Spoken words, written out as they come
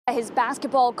His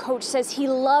basketball coach says he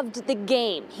loved the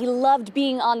game. He loved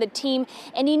being on the team,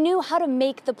 and he knew how to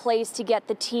make the plays to get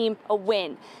the team a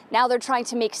win. Now they're trying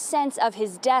to make sense of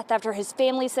his death after his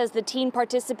family says the teen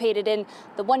participated in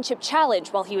the one-chip challenge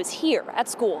while he was here at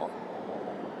school.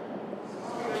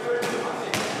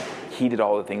 He did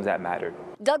all the things that mattered.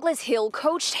 Douglas Hill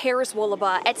coached Harris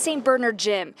Woolaba at St. Bernard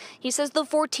Gym. He says the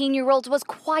 14-year-old was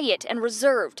quiet and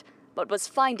reserved, but was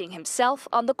finding himself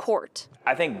on the court.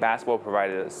 I think basketball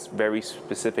provided a very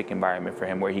specific environment for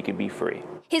him where he could be free.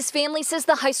 His family says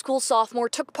the high school sophomore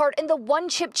took part in the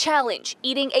one-chip challenge,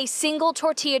 eating a single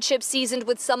tortilla chip seasoned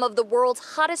with some of the world's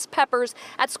hottest peppers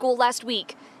at school last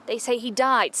week. They say he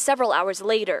died several hours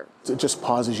later. It just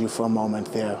pauses you for a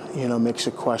moment there, makes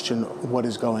you question what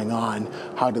is going on,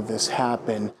 how did this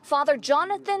happen? Father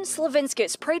Jonathan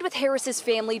Slavinskis prayed with Harris's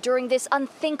family during this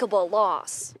unthinkable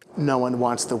loss. No one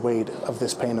wants the weight of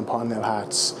this pain upon their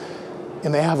hearts,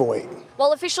 and they have a weight.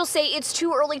 While officials say it's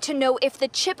too early to know if the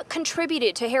chip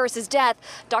contributed to Harris's death,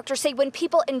 doctors say when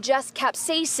people ingest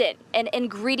capsaicin, an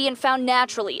ingredient found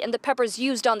naturally in the peppers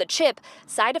used on the chip,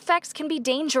 side effects can be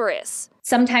dangerous.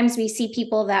 Sometimes we see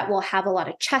people that will have a lot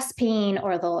of chest pain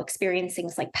or they'll experience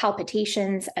things like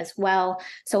palpitations as well.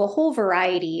 So a whole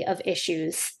variety of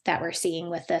issues that we're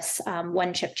seeing with this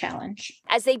one-chip challenge.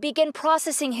 As they begin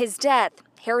processing his death,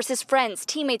 Harris's friends,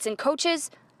 teammates, and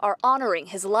coaches are honoring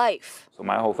his life. So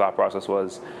my whole thought process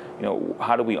was,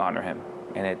 how do we honor him?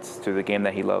 And it's through the game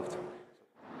that he loved.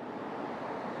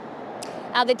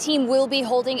 Now the team will be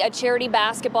holding a charity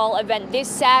basketball event this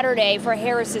Saturday for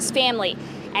Harris's family.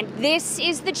 And this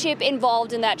is the chip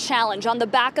involved in that challenge. On the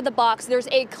back of the box, there's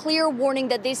a clear warning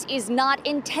that this is not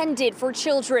intended for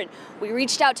children. We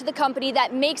reached out to the company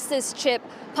that makes this chip,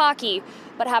 Pocky,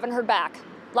 but haven't heard back.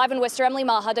 Live in Worcester, Emily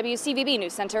Maha, WCVB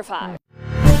News Center 5.